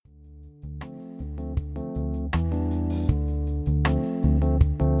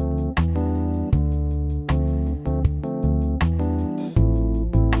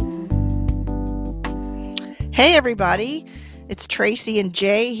Hey, everybody. It's Tracy and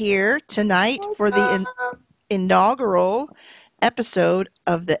Jay here tonight for the inaugural episode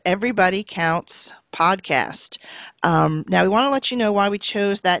of the Everybody Counts podcast. Now, we want to let you know why we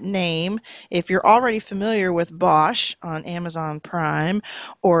chose that name. If you're already familiar with Bosch on Amazon Prime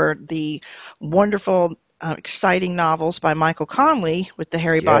or the wonderful exciting novels by Michael Conley with the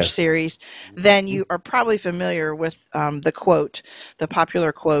Harry Bosch Yes. series, then you are probably familiar with the quote, the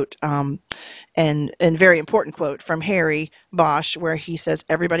popular quote, and very important quote from Harry Bosch, where he says,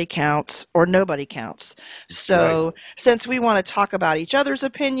 "Everybody counts or nobody counts." That's right. So, since we want to talk about each other's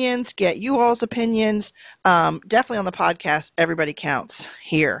opinions, get you all's opinions, definitely on the podcast, everybody counts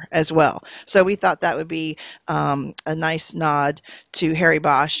here as well. So, we thought that would be a nice nod to Harry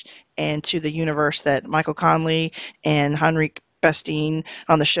Bosch and to the universe that Michael Conley and Henrik Bestine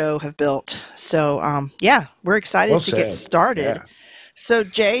on the show have built. So, yeah, we're Well excited to get said. started. Yeah. So,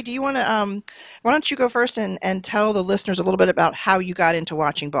 Jay, do you want to, why don't you go first and tell the listeners a little bit about how you got into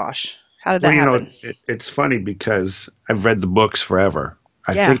watching Bosch? How did Well, that happen? it's funny because I've read the books forever.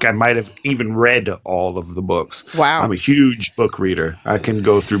 I Yeah. think I might have even read all of the books. I'm Wow. a huge book reader. I can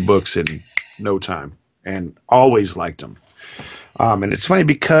go through books in no time and always liked them. And it's funny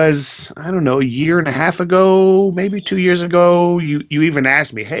because I don't know, a year and a half ago, maybe 2 years ago, you even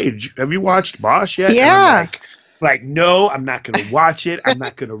asked me, "Hey, have you watched Bosch yet?" And I'm Yeah. like, no, I'm not going to watch it. I'm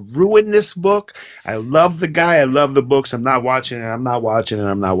not going to ruin this book. I love the guy. I love the books. I'm not watching it. I'm not watching it.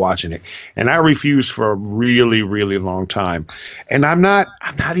 I'm not watching it. And I refused for a really, really long time. And I'm not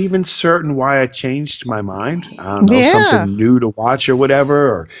even certain why I changed my mind. I don't know, Yeah. something new to watch or whatever,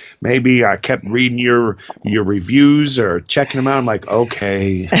 or maybe I kept reading your reviews or checking them out. I'm like,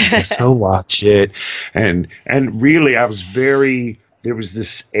 okay, I guess I'll watch it. And really, I was very. There was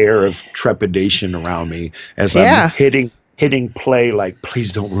this air of trepidation around me as I'm Yeah. hitting play. Like,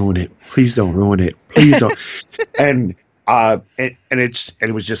 please don't ruin it. Please don't ruin it. Please don't. And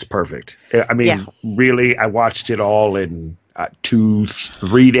it was just perfect. I Yeah. mean, really, I watched it all in 2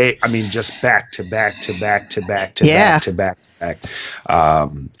 3 days. I mean, just back to back to back to back to back Yeah. to back to back.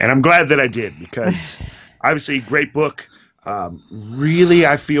 And I'm glad that I did because obviously, great book. Really,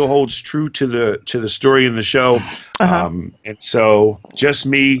 I feel holds true to the story in the show. Uh-huh. And so, just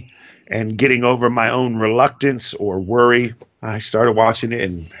me and getting over my own reluctance or worry, I started watching it,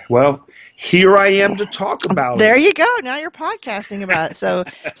 and well, here I am to talk about There it. you go. Now you're podcasting about it. So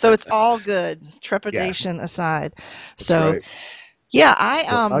it's all good, Yes, trepidation aside. that's So, right. yeah,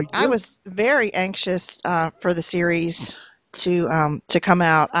 What about I you? was very anxious for the series to come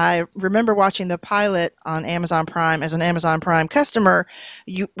out. I remember watching the pilot on Amazon Prime as an Amazon Prime customer.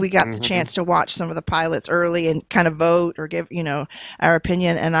 We got the Hmm. chance to watch some of the pilots early and kind of vote or give our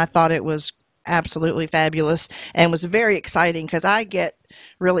opinion, and I thought it was absolutely fabulous and was very exciting because I get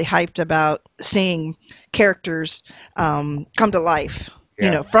really hyped about seeing characters come to life.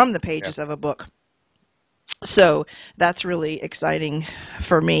 Yeah, From the yeah, pages of a book. So that's really exciting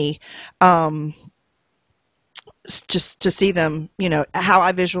for me. Um, just to see them, how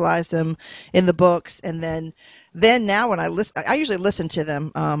I visualize them in the books, and then now when I listen, I usually listen to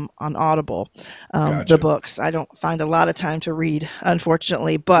them on Audible. The gotcha. books I don't find a lot of time to read,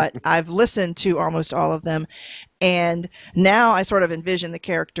 unfortunately, but I've listened to almost all of them, and now I sort of envision the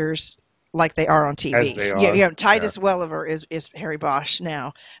characters like they are on As TV. they Yeah, are. Yeah. Titus Welliver is Harry Bosch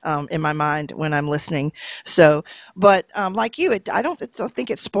now, in my mind when I'm listening. So, but like you, don't think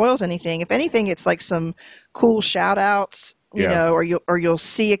it spoils anything. If anything, it's like some cool shout outs, Yeah. or you'll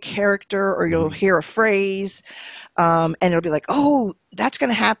see a character or you'll Hmm. hear a phrase, and it'll be like, oh, that's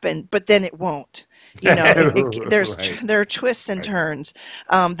going to happen, but then it won't. Right. There are twists and Right. turns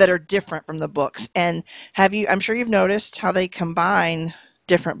that are different from the books. And I'm sure you've noticed how they combine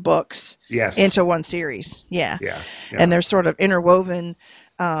different books Yes. into one series. Yeah, Yeah. and Yeah. they're sort of interwoven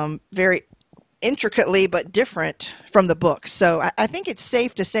very intricately but different from the books. So I think it's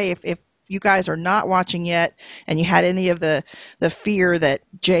safe to say if you guys are not watching yet and you had any of the fear that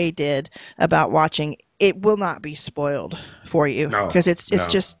Jay did about watching, it will not be spoiled for you No. because it's No.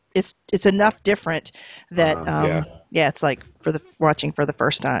 just it's enough different that Yeah. yeah, it's like for the watching for the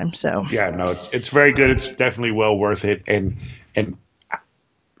first time. So Yeah. No. It's very good. It's definitely well worth it. And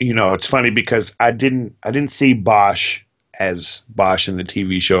it's funny because I didn't see Bosch as Bosch in the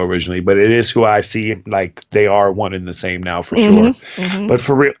TV show originally, but it is who I see, like they are one and the same now for mhm, sure. mhm. But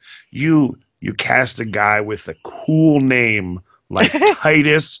for real, you cast a guy with a cool name like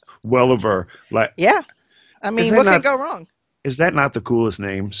Titus Welliver. Like, Yeah, I is mean, that what can not go wrong? is that not the coolest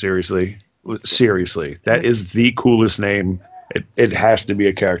name? Seriously, It's seriously, that it's is the coolest name. It has to be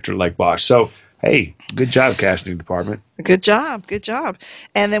a character like Bosch. So Hey, good job, casting department. Good job, good job.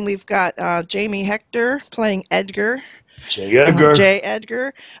 And then we've got Jamie Hector playing Edgar, J. Edgar. J.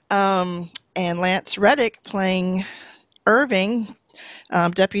 Edgar, and Lance Reddick playing Irving,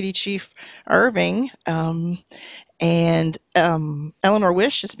 Deputy Chief Irving. And Eleanor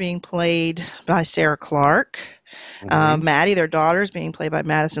Wish is being played by Sarah Clark. Maddie, their daughter, is being played by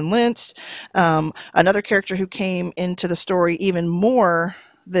Madison Lintz. Another character who came into the story even more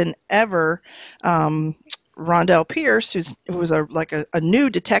than ever, Rondell Pierce, who was a new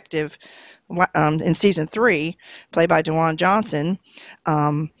detective in season 3, played by Dewan Johnson.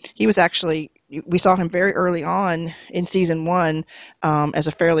 He was actually, we saw him very early on in season 1 as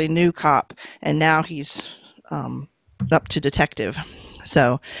a fairly new cop, and now he's up to detective.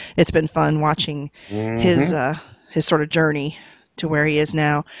 So it's been fun watching his sort of journey to where he is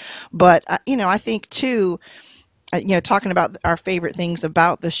now. But I think too, talking about our favorite things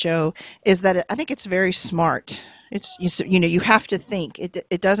about the show is that I think it's very smart. It's you have to think.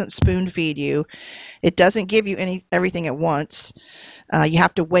 It doesn't spoon feed you. It doesn't give you everything at once. You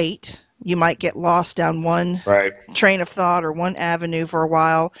have to wait. You might get lost down one train of thought or one avenue for a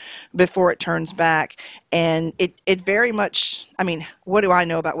while before it turns back. And it very much, I mean, what do I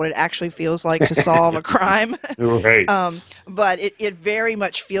know about what it actually feels like to solve a crime? Right. But it very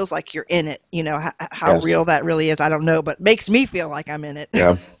much feels like you're in it. How real that really is, I don't know, but makes me feel like I'm in it.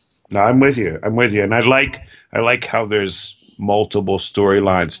 Yeah. No, I'm with you. And I like how there's multiple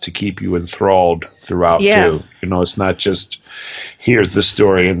storylines to keep you enthralled throughout too. It's not just here's the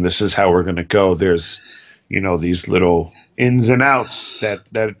story and this is how we're going to go. There's these little ins and outs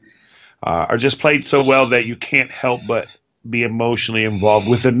that are just played so well that you can't help but be emotionally involved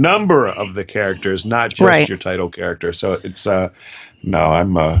with a number of the characters, not just your title character. So it's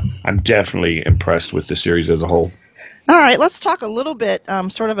I'm definitely impressed with the series as a whole. All right, let's talk a little bit,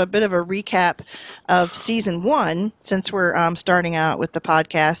 sort of a bit of a recap of season 1, since we're starting out with the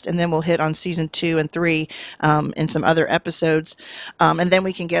podcast, and then we'll hit on season 2 and 3 in some other episodes, and then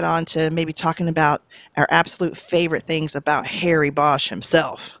we can get on to maybe talking about our absolute favorite things about Harry Bosch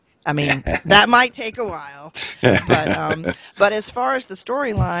himself. I mean, that might take a while, but as far as the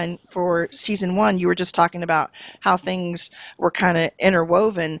storyline for season 1, you were just talking about how things were kind of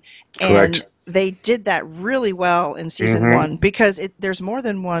interwoven. Correct. And they did that really well in season 1 because there's more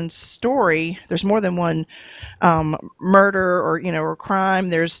than one story. There's more than one murder or crime.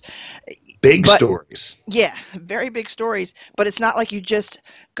 There's big stories. Yeah, very big stories. But it's not like you just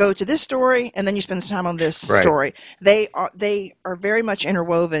go to this story and then you spend some time on this story. They are very much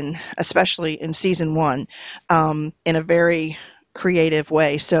interwoven, especially in season 1, in a very creative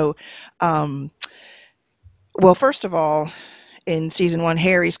way. So, well, first of all, in season 1,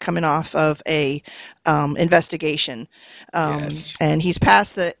 Harry's coming off of a investigation, and he's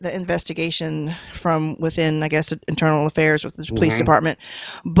passed the investigation from within, I guess, internal affairs with the police department,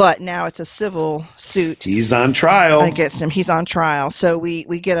 but now it's a civil suit. He's on trial. Against him. He's on trial. So we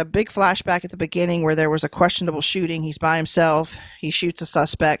get a big flashback at the beginning where there was a questionable shooting. He's by himself. He shoots a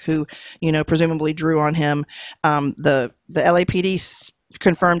suspect who, presumably drew on him. The LAPD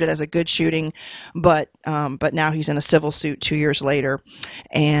confirmed it as a good shooting, but now he's in a civil suit 2 years later,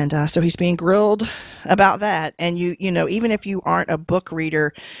 and so he's being grilled about that. And even if you aren't a book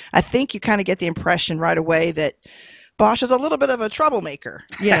reader, I think you kind of get the impression right away that Bosch is a little bit of a troublemaker.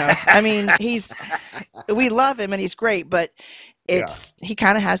 I mean, we love him and he's great, but he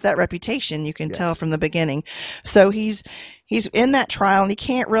kind of has that reputation. You can tell from the beginning. So he's in that trial and he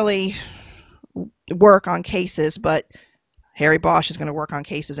can't really work on cases, but Harry Bosch is going to work on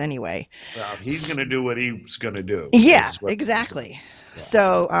cases anyway. Well, he's going to do what he's going to do. Yeah, exactly. Yeah.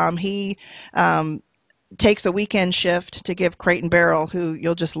 So he takes a weekend shift to give Crate and Barrel, who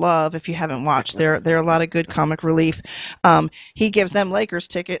you'll just love if you haven't watched. They're a lot of good comic relief. He gives them Lakers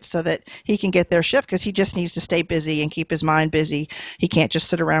tickets so that he can get their shift because he just needs to stay busy and keep his mind busy. He can't just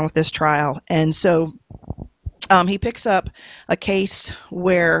sit around with this trial. And so he picks up a case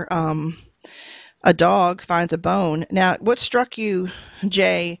where a dog finds a bone. Now, what struck you,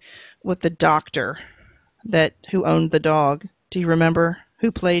 Jay, with the doctor who owned the dog? Do you remember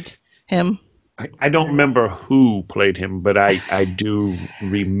who played him? I don't remember who played him, but I do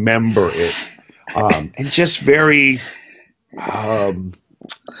remember it. And just very, I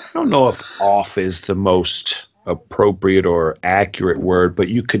don't know if off is the most appropriate or accurate word, but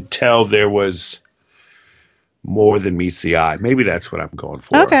you could tell there was more than meets the eye. Maybe that's what I'm going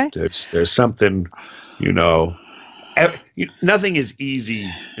for. Okay. There's something, nothing is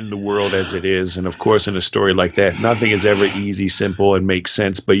easy in the world as it is. And of course, in a story like that, nothing is ever easy, simple, and makes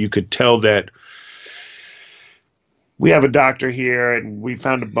sense. But you could tell that we have a doctor here and we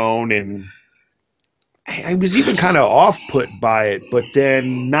found a bone and I was even kind of off put by it, but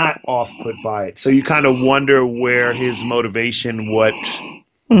then not off put by it. So you kind of wonder where his motivation,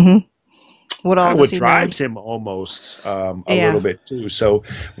 Hmm. What kind all of does what he know? drives him almost a Yeah. little bit too. So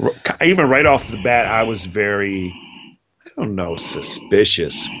even right off the bat, I was very, I don't know,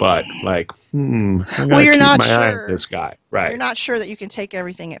 suspicious, but like, I Well, gotta you're keep not my eye on sure. this guy. You're Right, not sure that you can take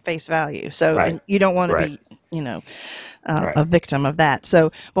everything at face value. So, right, and you don't want to right, be, you know, right. a victim of that.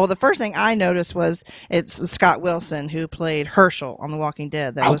 So, well, the first thing I noticed was it's Scott Wilson who played Herschel on The Walking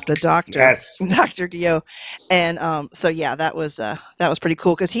Dead. That Oh, was the doctor, yes. Doctor Gio, and so yeah, that was pretty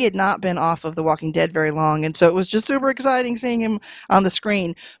cool because he had not been off of The Walking Dead very long, and so it was just super exciting seeing him on the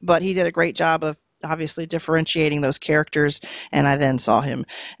screen. But he did a great job of obviously differentiating those characters, and I then saw him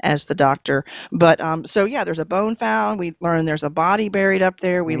as the doctor. But so yeah, there's a bone found. We learn there's a body buried up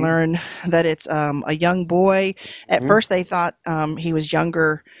there. We Mhm, learn that it's a young boy. At mhm. first, they thought he was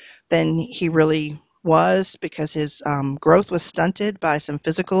younger than he really was because his growth was stunted by some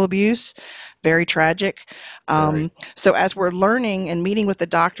physical abuse. Very tragic. Very. So, as we're learning and meeting with the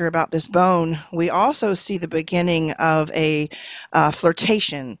doctor about this bone, we also see the beginning of a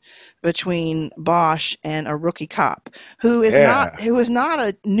flirtation between Bosch and a rookie cop Yeah, who is not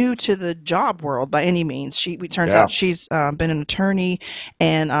a new to the job world by any means. She we turns yeah. out she's been an attorney,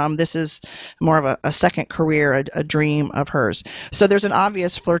 and this is more of a second career, a dream of hers. So there's an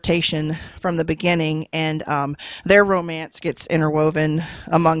obvious flirtation from the beginning, and their romance gets interwoven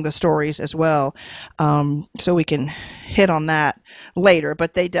among the stories as well. So we can hit on that later,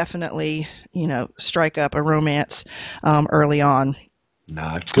 but they definitely, strike up a romance early on.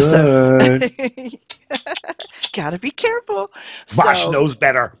 Not So good. gotta be careful. Bosch So knows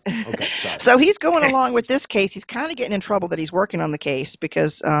better. Okay, sorry. So he's going along with this case. He's kind of getting in trouble that he's working on the case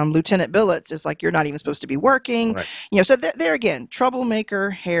because Lieutenant Billets is like, you're not even supposed to be working. Right. So there again,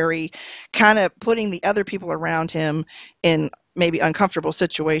 troublemaker Harry, kind of putting the other people around him in maybe uncomfortable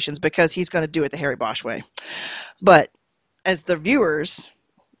situations because he's going to do it the Harry Bosch way. But as the viewers,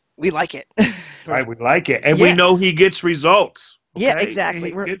 we like it. We're Right, like, we like it. And we yeah, know he gets results. yeah, Okay?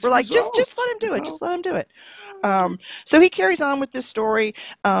 exactly. He We're gets like, just results, let him you do it. know? Just let him do it. So he carries on with this story.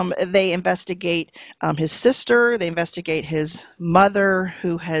 They investigate his sister. They investigate his mother,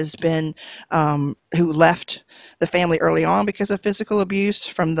 who left the family early on because of physical abuse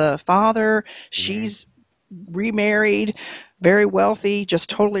from the father. Mhm. She's remarried, very wealthy, just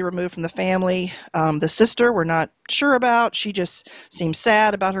totally removed from the family. The sister, we're not sure about. She just seems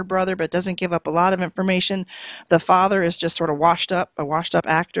sad about her brother, but doesn't give up a lot of information. The father is just sort of a washed up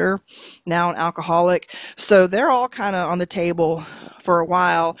actor, now an alcoholic. So they're all kind of on the table for a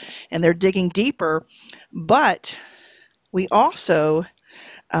while and they're digging deeper. But we also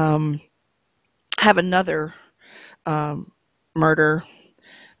um, have another um, murder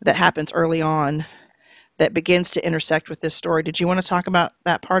that happens early on that begins to intersect with this story. Did you want to talk about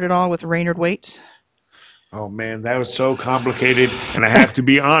that part at all with Raynard Waits? Oh man, that was so complicated. And I have to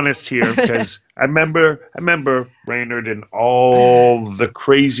be honest here because I remember Raynard and all the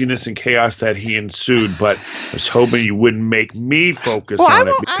craziness and chaos that he ensued, but I was hoping you wouldn't make me Well, focus on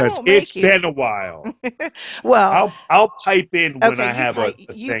it I because won't it's make you. been a while. Well, I'll pipe in when okay, I have a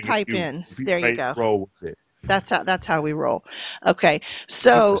you thing pipe in. if you There you ready to go. roll with it. That's how we roll. Okay,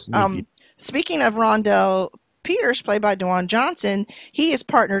 That's a so sneaky. speaking of Rondell Pierce, played by Dewan Johnson, he is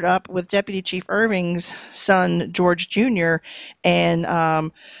partnered up with Deputy Chief Irving's son George Jr. And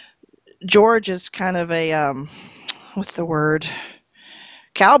George is kind of a what's the word,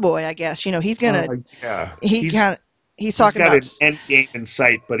 cowboy, I guess. He's gonna Yeah. he kind of he's He's talking got about an end game in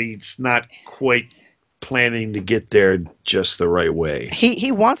sight, but he's not quite planning to get there just the right way.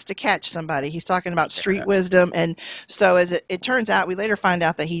 he wants to catch somebody. He's talking about street Yeah. wisdom, and so as it turns out, we later find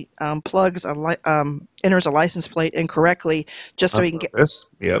out that he enters a license plate incorrectly just so On he can get purpose.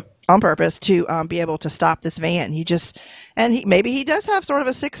 Yep. on purpose to be able to stop this van. Maybe he does have sort of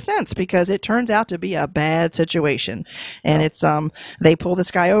a sixth sense because it turns out to be a bad situation, and Yeah. it's they pull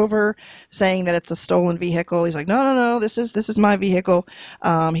this guy over saying that it's a stolen vehicle. He's like, no, this is my vehicle.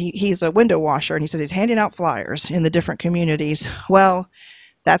 He's a window washer, and he says he's handing out flyers in the different communities. Well,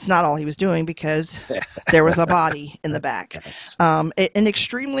 that's not all he was doing because there was a body in the back. Yes. And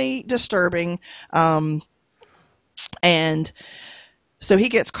extremely disturbing. And so he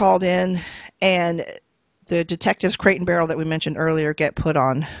gets called in, and the detectives Crate and Barrel that we mentioned earlier get put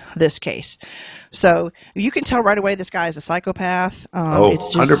on this case. So you can tell right away this guy is a psychopath. Oh, It's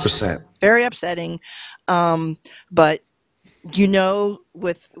just 100%. very upsetting. But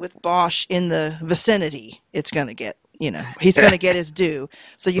with Bosch in the vicinity, it's going to get he's going to get his due.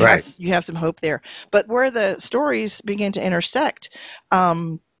 So Right. you have some hope there. But where the stories begin to intersect,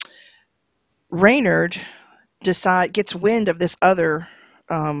 um, Reynard gets wind of this other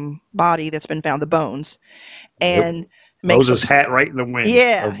body that's been found, the bones, Yep. and Throws makes a his hat right in the wind, or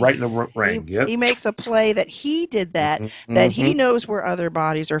yeah, right in the ring. Yep. he makes a play that he did that Mm-hmm. he knows where other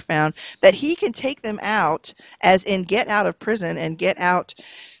bodies are found, that he can take them out, as in get out of prison and get out,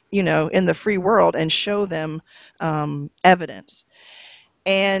 in the free world, and show them evidence.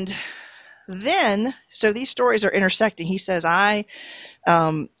 And then, so these stories are intersecting. He says, I'm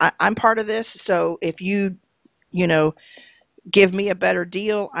part of this, so if you know, give me a better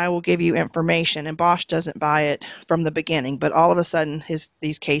deal, I will give you information. And Bosch doesn't buy it from the beginning, but all of a sudden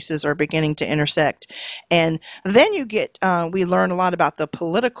these cases are beginning to intersect. And then we learn a lot about the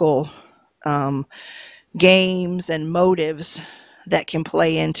political games and motives that can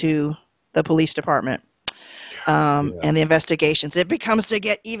play into the police department. And the investigations. It becomes to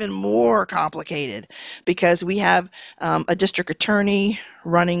get even more complicated because we have a district attorney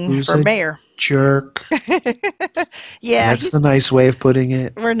running Who's for a mayor. jerk? Yeah, That's the nice way of putting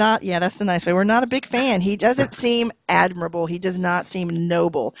it. that's the nice way. We're not a big fan. He doesn't seem admirable. He does not seem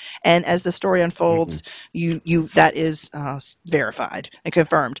noble. And as the story unfolds, that is verified and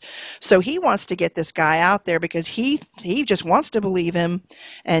confirmed. So he wants to get this guy out there because he just wants to believe him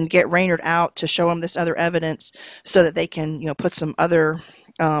and get Reynard out to show him this other evidence so that they can, put some other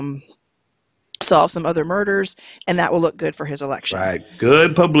solve some other murders, and that will look good for his election. Right.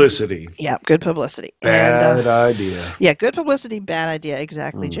 Good publicity. Yeah, good publicity. Bad idea. Yeah, good publicity, bad idea.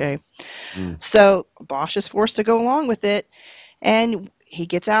 Exactly, Jay. So Bosch is forced to go along with it, and he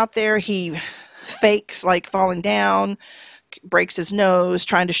gets out there. He fakes like falling down, breaks his nose,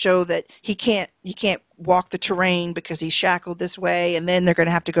 trying to show that he can't walk the terrain because he's shackled this way, and then they're going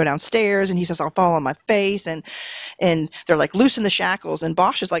to have to go downstairs, and he says, I'll fall on my face, and they're like, loosen the shackles, and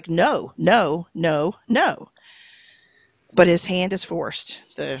Bosch is like, no, no, no, no. But his hand is forced.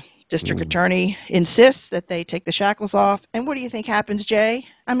 The district attorney insists that they take the shackles off, and what do you think happens, Jay?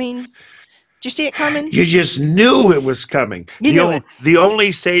 I mean, did you see it coming? You just knew it was coming. You knew it. The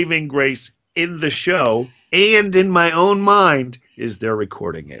only saving grace in the show and in my own mind is they're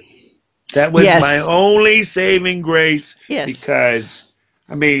recording it. That was my only saving grace. Yes. Because,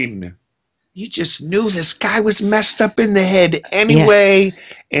 I mean, you just knew this guy was messed up in the head anyway.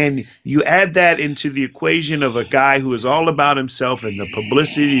 And you add that into the equation of a guy who is all about himself and the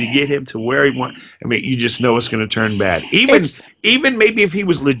publicity to get him to where he wants. I mean, you just know it's going to turn bad. Even maybe if he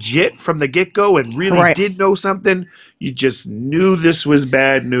was legit from the get-go and really did know something, you just knew this was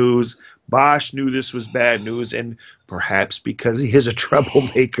bad news. Bosch knew this was bad news, and perhaps because he is a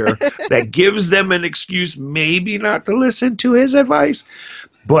troublemaker, that gives them an excuse maybe not to listen to his advice.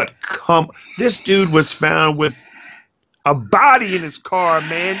 But this dude was found with a body in his car,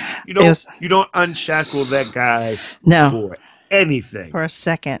 man. You don't unshackle that guy for anything. For a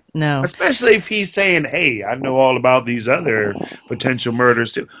second, no. Especially if he's saying, hey, I know all about these other potential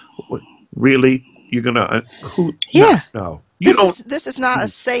murders too. Really? You're going to... No. This is not a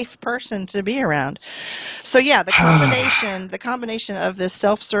safe person to be around. So yeah, the combination of this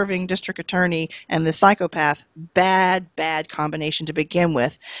self-serving district attorney and the psychopath, bad combination to begin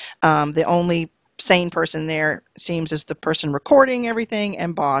with. The only sane person there seems is the person recording everything,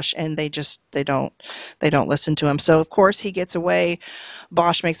 and Bosch, and they don't listen to him. So of course he gets away.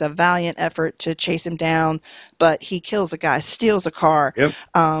 Bosch makes a valiant effort to chase him down, but he kills a guy, steals a car. Yep.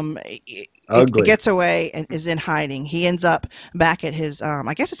 Gets away and is in hiding. He ends up back at his,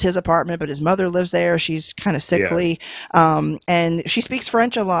 I guess it's his apartment, but his mother lives there. She's kind of sickly. And she speaks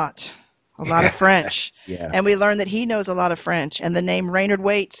French a lot of French. And we learn that he knows a lot of French. And the name Reynard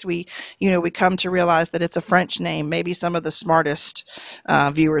Waits, we come to realize that it's a French name. Maybe some of the smartest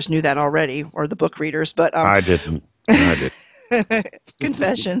viewers knew that already, or the book readers, but I didn't. I did.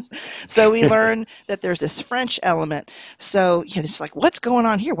 Confessions. So we learn that there's this French element. So it's like, what's going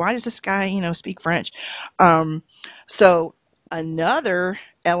on here? Why does this guy, speak French? So another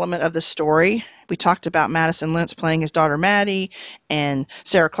element of the story, we talked about Madison Lintz playing his daughter Maddie, and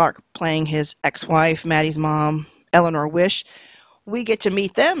Sarah Clark playing his ex-wife, Maddie's mom, Eleanor Wish. We get to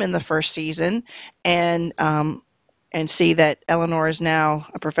meet them in the first season, and see that Eleanor is now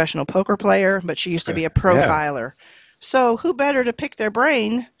a professional poker player, but she used to be a profiler. So who better to pick their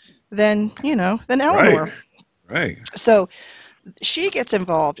brain than Eleanor? Right. So she gets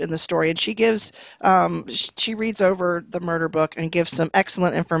involved in the story, and she gives, she reads over the murder book and gives some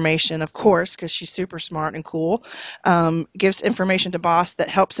excellent information, of course, because she's super smart and cool. Gives information to Bosch that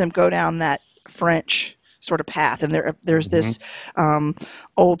helps him go down that French sort of path. And there's this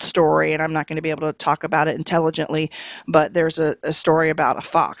old story, and I'm not going to be able to talk about it intelligently, but there's a story about a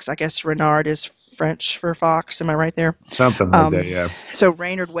fox. I guess Renard is French for fox. Am I right there? Something like that, yeah. So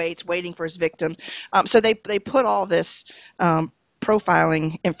Reynard waits, waiting for his victim. So they put all this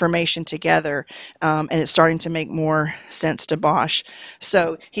profiling information together, and it's starting to make more sense to Bosch.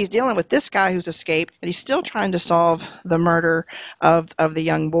 So he's dealing with this guy who's escaped, and he's still trying to solve the murder of the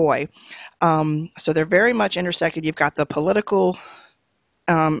young boy. So they're very much intersected. You've got the political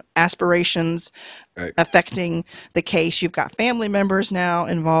aspirations Right. affecting the case. You've got family members now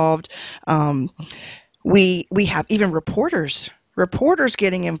involved. We have even reporters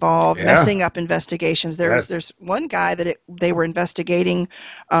getting involved, Yeah. messing up investigations. Yes. There's one guy that they were investigating,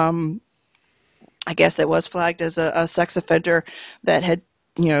 I guess that was flagged as a sex offender that had,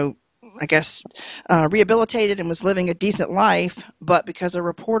 I guess, rehabilitated and was living a decent life, but because a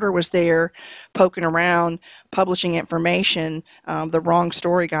reporter was there poking around, publishing information, the wrong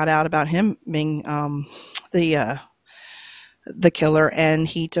story got out about him being the killer, and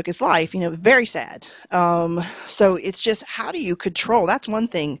he took his life. Very sad. So it's just, how do you control? That's one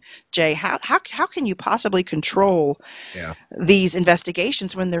thing, Jay. How can you possibly control Yeah. these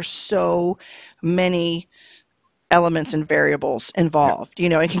investigations when there's so many elements and variables involved?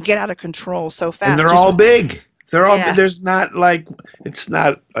 It can get out of control so fast. And they're Just- all big. They're all Yeah. there's not like it's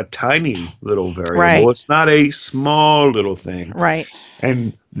not a tiny little variable. Right. It's not a small little thing. right.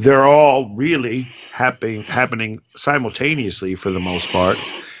 And they're all really happening simultaneously for the most part.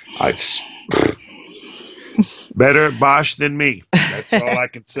 It's better Bosch than me. That's all I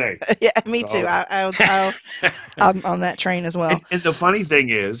can say. Yeah, me So- too. I'm on that train as well. And the funny thing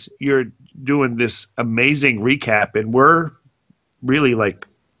is, you're doing this amazing recap, and we're really like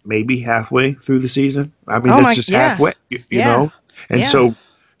maybe halfway through the season. I mean, Oh that's just yeah. halfway, you Yeah. know? And Yeah. so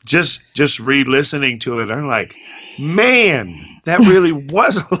just re-listening to it, I'm like, man, that really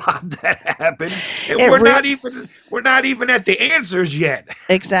was a lot that happened. And It we're re- not even at the answers yet.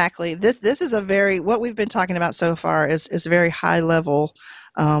 Exactly. This is what we've been talking about so far is very high level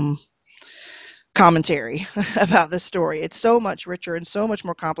commentary about this story. It's so much richer and so much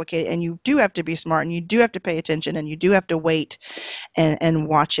more complicated, and you do have to be smart, and you do have to pay attention, and you do have to wait and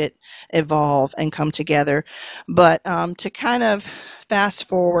watch it evolve and come together. But to kind of fast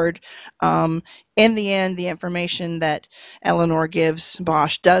forward, in the end, the information that Eleanor gives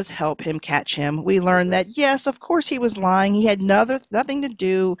Bosch does help him catch him. We learn that, yes, of course he was lying. He had nothing to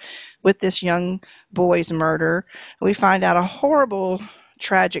do with this young boy's murder. We find out a horrible,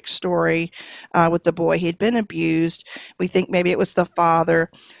 tragic story with the boy. He had been abused. We think maybe it was the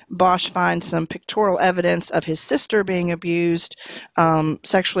father. Bosch finds some pictorial evidence of his sister being abused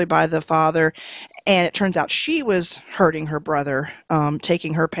sexually by the father. And it turns out she was hurting her brother,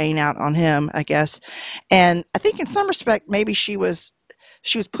 taking her pain out on him, I guess. And I think in some respect, maybe she was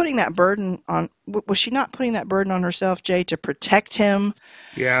putting that burden on. Was she not putting that burden on herself, Jay, to protect him?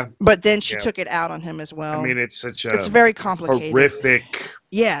 Yeah. But then she Yeah. took it out on him as well. I mean, it's such it's a very complicated. horrific,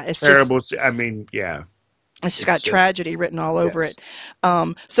 Yeah, it's terrible. I mean, yeah. It's just got It's just- tragedy written all over yes.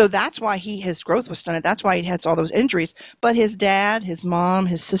 it. So that's why his growth was stunted. That's why he had all those injuries. But his dad, his mom,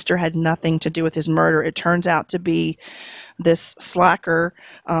 his sister had nothing to do with his murder. It turns out to be this slacker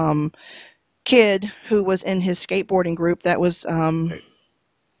kid who was in his skateboarding group that was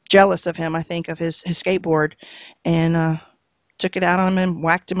jealous of him, I think, of his skateboard, and took it out on him and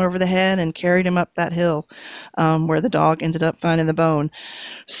whacked him over the head and carried him up that hill where the dog ended up finding the bone.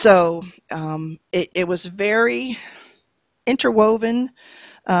 So it was very interwoven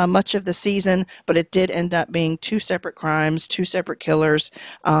much of the season, but it did end up being two separate crimes, two separate killers.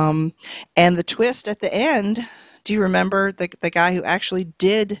 And the twist at the end, do you remember the guy who actually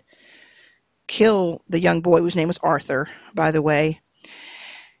did kill the young boy, whose name was Arthur, by the way?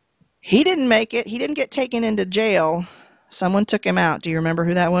 He didn't make it. He didn't get taken into jail. Someone took him out. Do you remember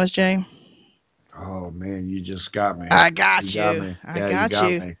who that was, Jay? Oh man, you just got me. I got you. got me. I Yeah, got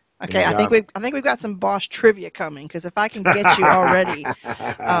you. me. Okay, You I think got we've got some Bosch trivia coming, because if I can get you already,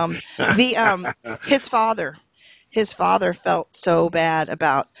 his father felt so bad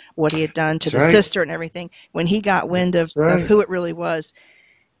about what he had done to That's the right. sister and everything. When he got wind of That's right. who it really was,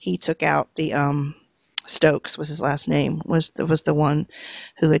 he took out the Stokes was his last name, was the one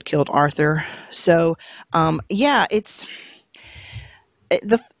who had killed Arthur. So yeah,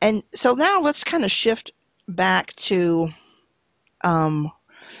 so now let's kind of shift back to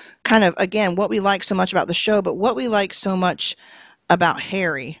kind of, again, what we like so much about the show, but what we like so much about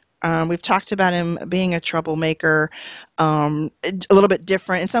Harry. We've talked about him being a troublemaker, a little bit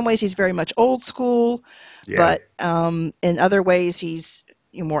different. In some ways, he's very much old school, Yeah. but in other ways, he's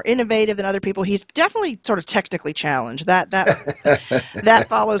more innovative than other people. He's definitely sort of technically challenged. That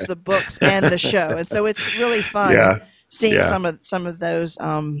follows the books and the show, and so it's really fun Yeah. seeing Yeah. some of those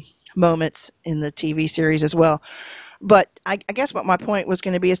moments in the TV series as well. But I guess what my point was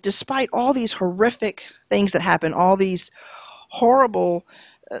going to be is, despite all these horrific things that happen, all these horrible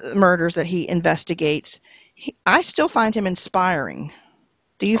murders that he investigates, I still find him inspiring.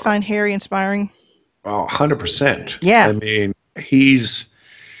 Do you find Harry inspiring? Oh, 100%. Yeah. I mean, he's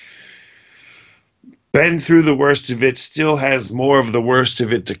been through the worst of it, still has more of the worst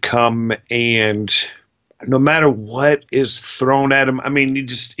of it to come, and no matter what is thrown at him, I mean, you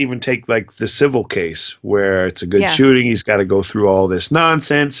just even take like the civil case where it's a good Yeah. shooting, he's got to go through all this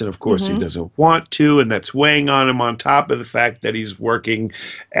nonsense, and of course he Mm-hmm. doesn't want to, and that's weighing on him on top of the fact that he's working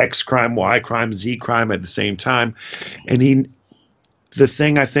X crime, Y crime, Z crime at the same time. And the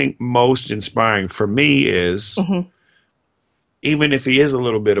thing I think most inspiring for me is, Mm-hmm. even if he is a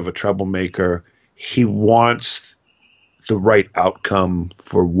little bit of a troublemaker, he wants the right outcome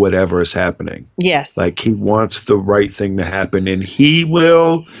for whatever is happening. Yes. Like, he wants the right thing to happen, and he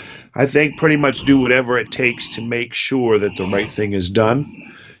will, I think, pretty much do whatever it takes to make sure that the right thing is done.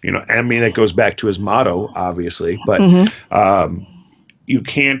 You know, I mean, that goes back to his motto, obviously, but Mm-hmm.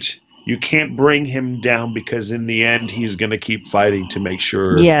 you can't bring him down, because in the end, he's going to keep fighting to make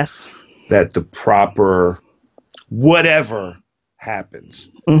sure Yes. that the proper whatever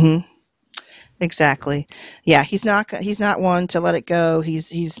happens. Mm-hmm. Exactly. Yeah, he's not one to let it go.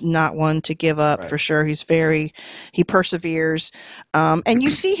 He's not one to give up, Right. for sure. He perseveres. And you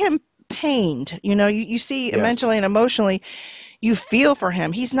see him pained. You see Yes. mentally and emotionally, you feel for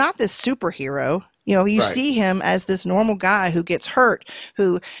him. He's not this superhero. You Right. see him as this normal guy who gets hurt,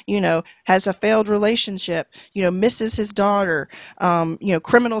 who, has a failed relationship, misses his daughter.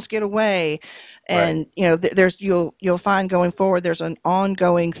 Criminals get away. Right. And there's you'll find going forward, there's an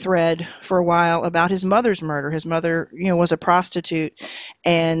ongoing thread for a while about his mother's murder. His mother, was a prostitute,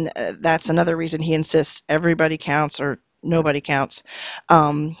 and that's another reason he insists everybody counts or nobody counts,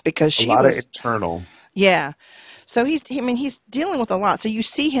 because A she lot of was, internal. yeah. So he's dealing with a lot. So you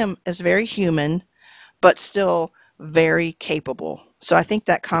see him as very human, but still very capable. So I think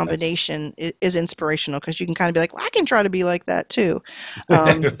that Yes. combination is inspirational, because you can kind of be like, well, I can try to be like that too.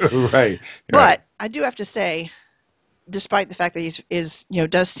 Um, Right. Right. but I do have to say, despite the fact that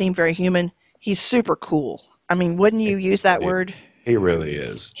does seem very human, he's super cool. I mean, wouldn't you use that word? He really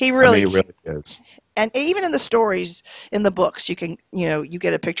is. He I mean, really, he really is. and even in the stories, in the books, you can, you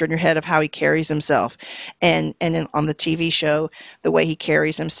get a picture in your head of how he carries himself, and on the TV show, the way he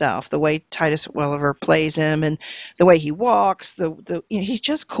carries himself, the way Titus Welliver plays him, and the way he walks, he's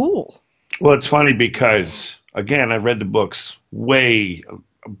just cool. Well, it's funny because, again, I've read the books way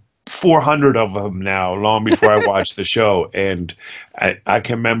 400 of them now, long before I watched the show, and I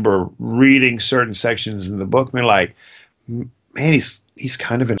can remember reading certain sections in the book and being like, man, he's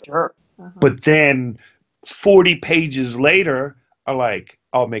kind of an jerk. But then 40 pages later, are like,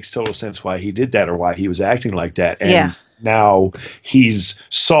 oh, it makes total sense why he did that or why he was acting like that. And Yeah. now he's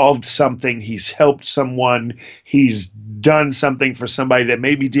solved something, he's helped someone, he's done something for somebody that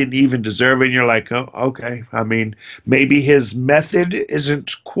maybe didn't even deserve it. And you're like, oh, okay. I mean, maybe his method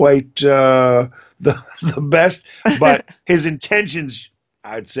isn't quite the best, but his intentions,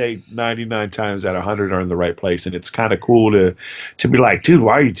 I'd say 99 times out of 100 are in the right place. And it's kind of cool to be like, dude,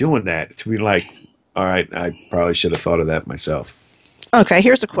 why are you doing that? To be like, all right, I probably should have thought of that myself. Okay,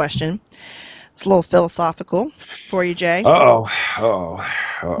 here's a question. It's a little philosophical for you, Jay. Uh-oh. Uh-oh.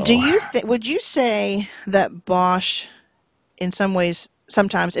 Do Uh-oh. you would you say that Bosch, in some ways,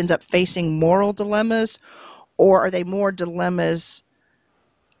 sometimes ends up facing moral dilemmas, or are they more dilemmas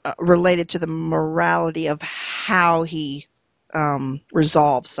related to the morality of how he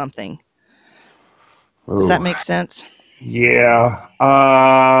resolves something? Does that Ooh. make sense? Yeah.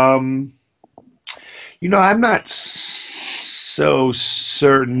 I'm not so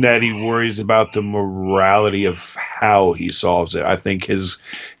certain that he worries about the morality of how he solves it. I think his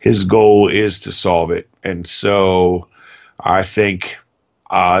goal is to solve it, and so I think,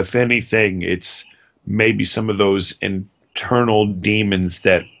 if anything, it's maybe some of those internal demons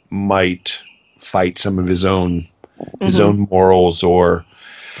that might fight some of his own Mm-hmm. morals, or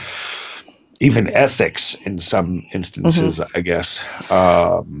even ethics in some Mm-hmm. instances, I guess.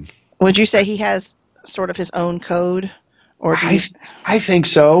 Um, Would you say he has sort of his own code, or do you? I I think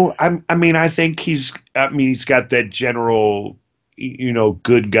so. I think he's got that general,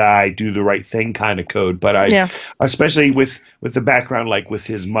 good guy, do the right thing kind of code. But Yeah. especially with the background, like with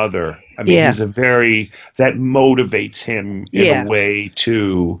his mother, I mean, Yeah. that motivates him in a Yeah. way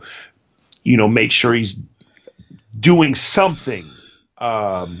to, make sure he's doing something.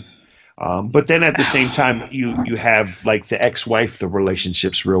 Um, But then at the same time, you have like the ex-wife. The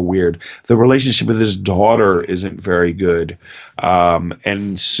relationship's real weird. The relationship with his daughter isn't very good,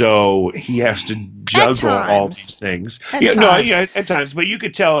 and so he has to At juggle all these times. things. At Yeah, no, times. yeah, at times. But you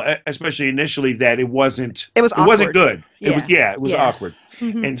could tell, especially initially, that It was it wasn't awkward. good. It was Yeah. yeah, it was Yeah. awkward,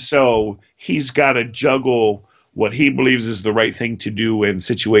 Hmm. and so he's got to juggle what he believes is the right thing to do in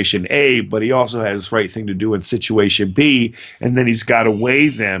situation A, but he also has the right thing to do in situation B, and then he's got to weigh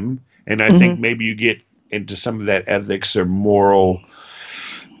them. And I think Hmm. maybe you get into some of that ethics or moral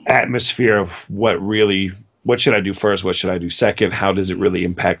atmosphere of what should I do first, what should I do second, how does it really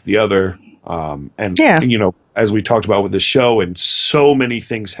impact the other, Yeah. and as we talked about with the show and so many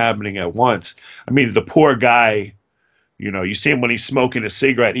things happening at once. I mean, the poor guy, you see him when he's smoking a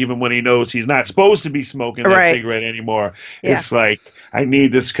cigarette, even when he knows he's not supposed to be smoking that Right. cigarette anymore. Yeah. It's like, I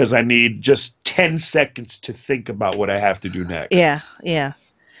need this because I need just 10 seconds to think about what I have to do next. Yeah. Yeah.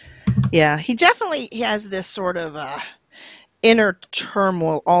 Yeah. He has this sort of inner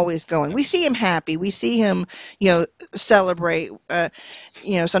turmoil always going. We see him happy. We see him, celebrate.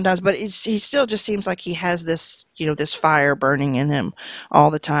 Sometimes, but he still just seems like he has this, this fire burning in him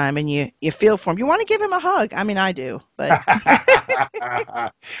all the time, and you feel for him. You want to give him a hug. I mean, I do, but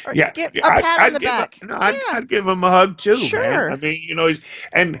or Yeah, get yeah, a pat on I'd the give back. no, Yeah, I'd give him a hug too, man. I sure.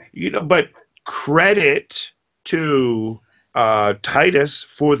 mean, but credit to Titus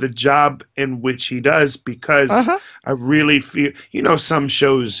for the job in which he does, Uh because huh. I really feel, some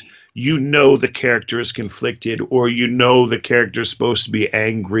shows, the character is conflicted, or the character is supposed to be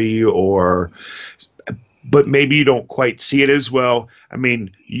angry, or but maybe you don't quite see it as well. I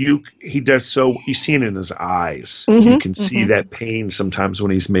mean, he does, so you see it in his eyes. You Mhm. can see Mhm. that pain sometimes when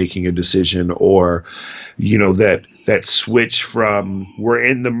he's making a decision, or that switch from, we're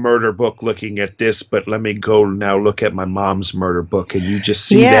in the murder book looking at this, but let me go now look at my mom's murder book, and you just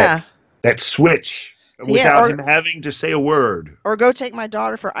see Yeah. that switch Yeah. without him having to say a word. Or go take my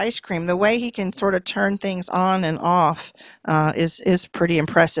daughter for ice cream. The way he can sort of turn things on and off is pretty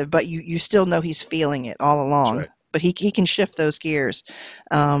impressive. But you still know he's feeling it all That's along. right. But he can shift those gears.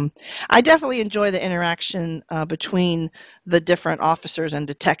 Um, I definitely enjoy the interaction between the different officers and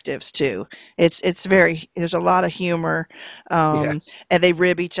detectives too. It's very there's a lot of humor, Yes. and they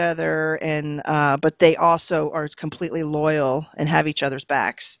rib each other, and but they also are completely loyal and have each other's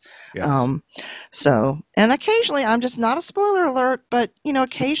backs. Yes. Um, and occasionally, I'm just not a spoiler alert, but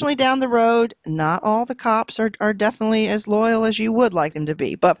occasionally down the road, not all the cops are definitely as loyal as you would like them to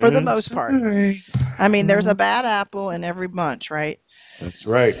be. But for the most That's part, right. I mean, there's a bad apple in every bunch, right? That's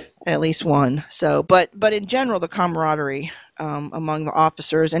right. At least one. So, but in general, the camaraderie among the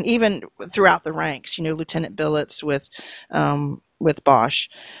officers, and even throughout the ranks, Lieutenant Billets with Bosch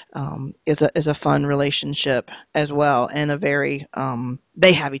is a fun relationship as well, and a very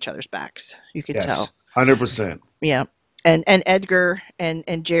they have each other's backs. You could Yes. tell. 100%. Yeah. And Edgar and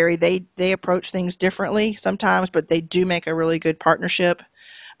Jerry, they approach things differently sometimes, but they do make a really good partnership.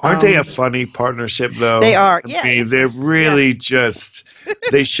 Aren't they a Um, funny partnership, they though? are, I yeah, mean, it's they're yeah, really just,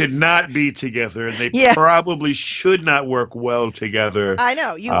 they should not be together, and they yeah. probably should not work well together. I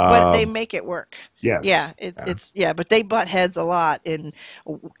know but they Um, make it work. yes. Yeah, it's Yeah. it's yeah, but they butt heads a lot in,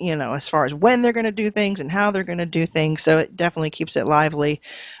 as far as when they're going to do things and how they're going to do things. So it definitely keeps it lively.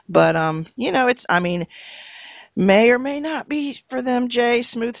 But it's I mean, may or may not be for them, Jay,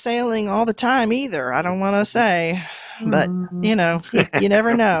 smooth sailing all the time either. I don't want to say, but you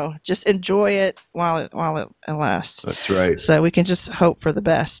never know. Just enjoy it while it lasts. That's right. So we can just hope for the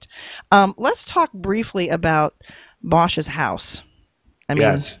best. Let's talk briefly about Bosch's house. I mean,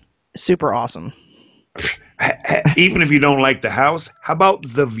 Yes. super awesome. Even if you don't like the house, how about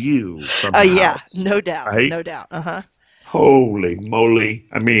the view from the Yeah, house? no doubt, Right? no doubt. Uh huh. Holy moly.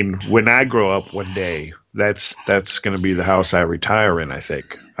 I mean, when I grow up one day, that's going to be the house I retire in, I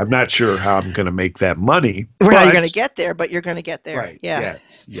think. I'm not sure how I'm going to make that money, How you're going to but get there, but you're going to get there. right. Yeah.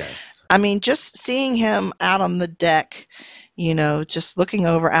 Yes. Yes. I mean, just seeing him out on the deck, just looking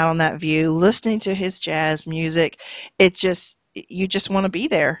over out on that view, listening to his jazz music, you just want to be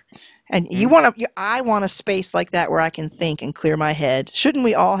there. And Mhm. I want a space like that where I can think and clear my head. Shouldn't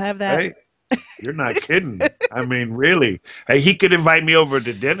we all have that? Hey, you're not kidding. I mean, really. Hey, he could invite me over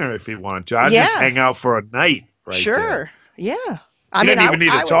to dinner if he wanted to. I'd just Yeah, hang out for a night right there. sure. Yeah. I He mean, didn't even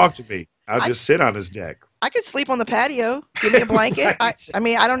need to I would, talk to me. I'll I'd, just sit on his deck. I could sleep on the patio. Give me a blanket. I, Right. I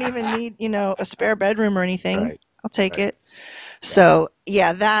mean, I don't even need, a spare bedroom or anything. Right. I'll take Right. it. Yeah. So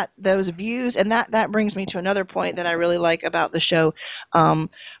yeah, those views, and that brings me to another point that I really like about the show, um,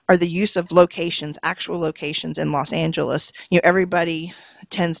 are the use of locations, actual locations in Los Angeles. Everybody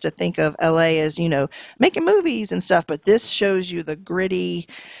tends to think of LA as making movies and stuff, but this shows you the gritty,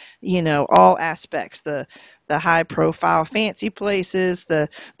 all aspects, the high profile fancy places, the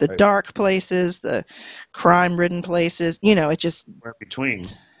Right. dark places, the crime ridden places, it just, We're in between.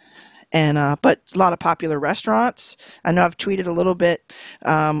 and but a lot of popular restaurants. I know I've tweeted a little bit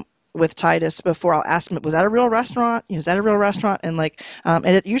with Titus before. I'll ask him, was that a real restaurant? Is that a real restaurant? And and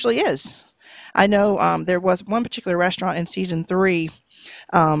it usually is. I know there was one particular restaurant in season 3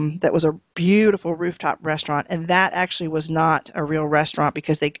 that was a beautiful rooftop restaurant, and that actually was not a real restaurant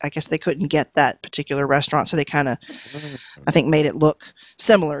because I guess they couldn't get that particular restaurant, so they kind of, I think, made it look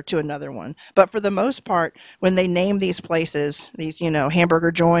similar to another one. But for the most part, when they name these places, these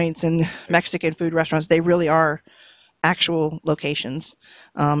hamburger joints and Mexican food restaurants, they really are actual locations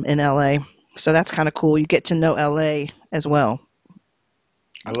in LA. So that's kind of cool. You get to know LA as well.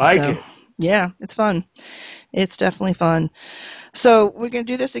 I like So it. yeah, it's fun. It's definitely fun. So we're going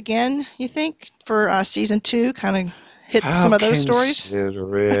to do this again, you think, for season 2? Kind of hit I'll some of those stories.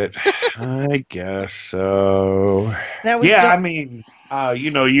 consider it. I guess so. Now we Yeah, don't. I mean,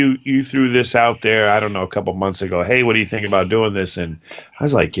 you threw this out there, I don't know, a couple months ago. Hey, what do you think about doing this? And I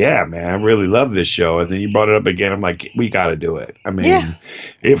was like, yeah, man, I really love this show. And then you brought it up again. I'm like, we got to do it. I Yeah. mean,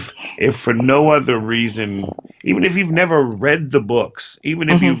 if for no other reason, even if you've never read the books, even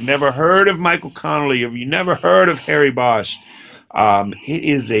if Hmm. you've never heard of Michael Connolly, if you never heard of Harry Bosch, it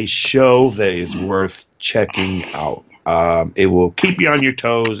is a show that is worth checking out. It will keep you on your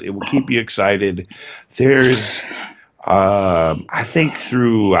toes. It will keep you excited. There's, I think,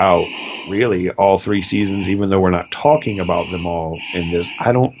 throughout really all 3 seasons, even though we're not talking about them all in this,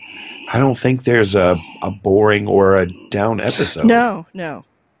 I don't think there's a boring or a down episode. No, no,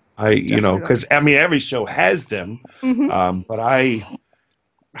 definitely not. Because I mean, every show has them, Hmm. but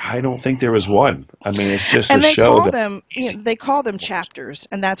I don't think there was one. I mean, it's just a And they show call that them, easy. they call them chapters,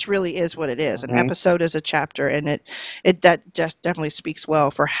 and that's really is what it is. An Mhm. episode is a chapter, and it that just definitely speaks well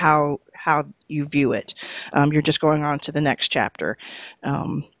for how you view it. You're just going on to the next chapter.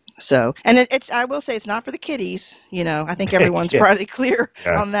 Um, so, and it's, I will say, it's not for the kiddies. I think everyone's Yeah, probably clear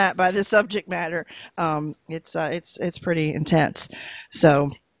yeah. on that by the subject matter. It's pretty intense.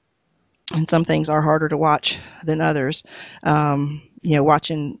 So, and some things are harder to watch than others.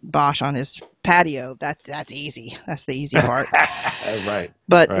 Watching Bosch on his patio, that's easy. That's the easy part. Right,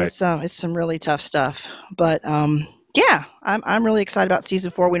 But right. it's some really tough stuff. But yeah, I'm really excited about season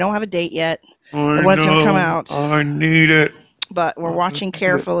 4. We don't have a date yet of I when it's going to come know. out, I need it. but we're I watching need it.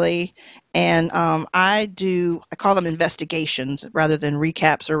 carefully. And I call them investigations rather than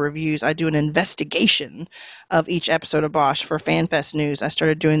recaps or reviews. I do an investigation of each episode of Bosch for FanFest News. I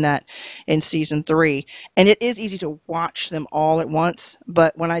started doing that in season 3, and it is easy to watch them all at once.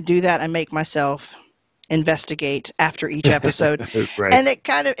 But when I do that, I make myself investigate after each episode, Right. and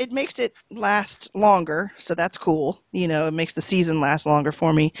it makes it last longer, so that's cool. It makes the season last longer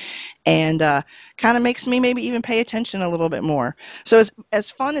for me, and kind of makes me maybe even pay attention a little bit more. So as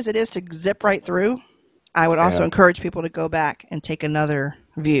fun as it is to zip right through, I would also Yeah. encourage people to go back and take another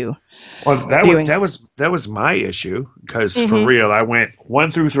Well, viewing. that was my issue because for Hmm. real, I went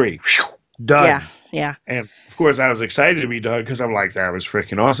 1 through 3, phew, Yeah, done. yeah. And of course, I was excited to be done because I'm like, that was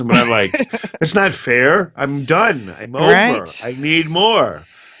freaking awesome. But I'm like, it's not fair. I'm done. I'm over. Right. I need more.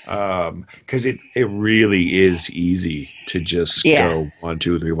 Because it really is easy to just Yeah. go 1,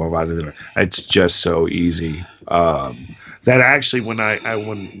 2, 3, 4, 5, 6, 7. It's just so easy. That actually,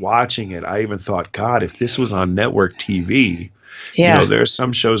 when watching it, I even thought, God, if this was on network TV, Yeah. there are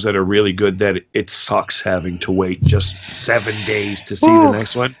some shows that are really good that it sucks having to wait just 7 days to see the Whew.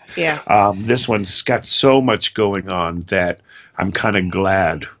 next one. Yeah. This one's got so much going on that I'm kind of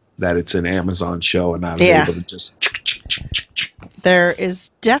glad that it's an Amazon show and I was Yeah. able to just. There is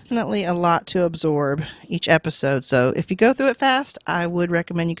definitely a lot to absorb each episode. So if you go through it fast, I would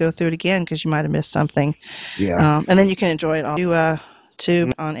recommend you go through it again because you might have missed something. Yeah. And then you can enjoy it on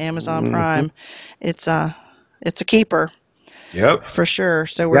Tube on Amazon Mhm. Prime. It's it's a keeper Yep. for sure.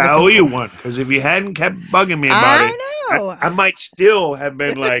 So we're Yeah, I looking owe you for. one because if you hadn't kept bugging me about it, I know. I might still have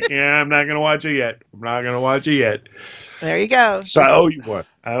been like, yeah, I'm not going to watch it yet. I'm not going to watch it yet. There you go. So I Just owe you one.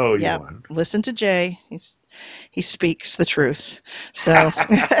 I owe you yep. one. Listen to Jay. He speaks the truth. So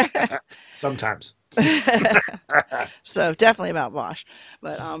Sometimes. so definitely about Bosch.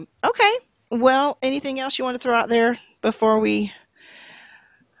 But okay. Well, anything else you want to throw out there before we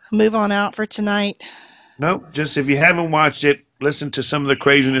move on out for tonight? No, just if you haven't watched it, listen to some of the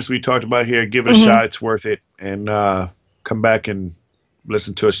craziness we talked about here. Give it a Hmm. shot; it's worth it. And come back and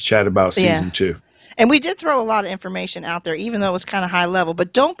listen to us chat about Yeah. season 2. And we did throw a lot of information out there, even though it was kind of high level.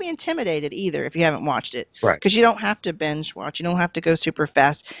 But don't be intimidated either if you haven't watched it, Right. because you don't have to binge watch. You don't have to go super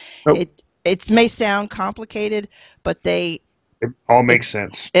fast. Nope. It may sound complicated, but It all makes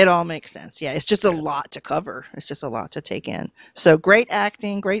sense. It all makes sense. Yeah, it's just a lot to cover. It's just a lot to take in. So great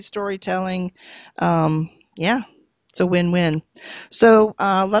acting, great storytelling. Yeah, it's a win-win. So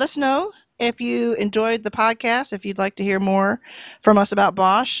let us know if you enjoyed the podcast, if you'd like to hear more from us about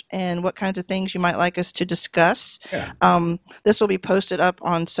Bosch and what kinds of things you might like us to discuss. Yeah. This will be posted up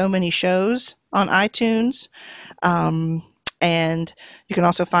on So Many Shows on iTunes. And you can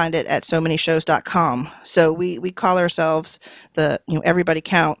also find it at SoManyShows.com. So we call ourselves the Everybody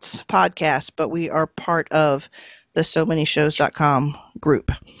Counts podcast, but we are part of the SoManyShows.com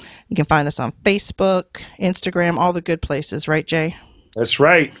group. You can find us on Facebook, Instagram, all the good places, right, Jay? That's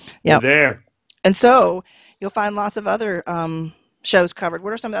right. Yeah, there. And so you'll find lots of other shows covered.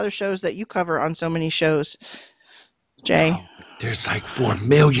 What are some other shows that you cover on So Many Shows, Jay? Wow. There's like 4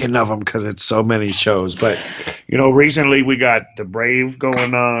 million of them because it's so many shows. But, recently we got The Brave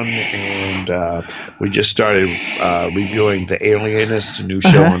going on, and we just started reviewing The Alienist, a new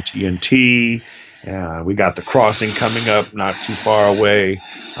show on TNT. We got The Crossing coming up not too far away.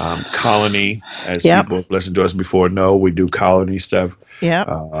 Colony, as people have listened to us before know, we do Colony stuff.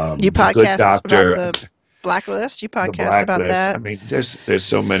 Yeah. You podcast about the Blacklist. You podcast about that. I mean, there's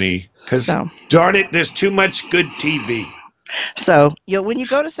so many. Because, darn it, there's too much good TV. So when you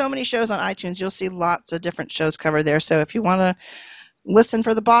go to So Many Shows on iTunes, you'll see lots of different shows covered there. So if you want to listen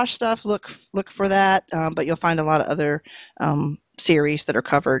for the Bosch stuff, look for that. But you'll find a lot of other series that are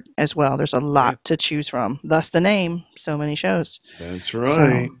covered as well. There's a lot to choose from. Thus the name, So Many Shows. That's right.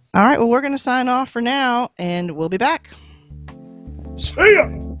 So, all right. Well, we're going to sign off for now, and we'll be back. See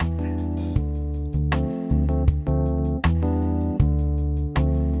ya.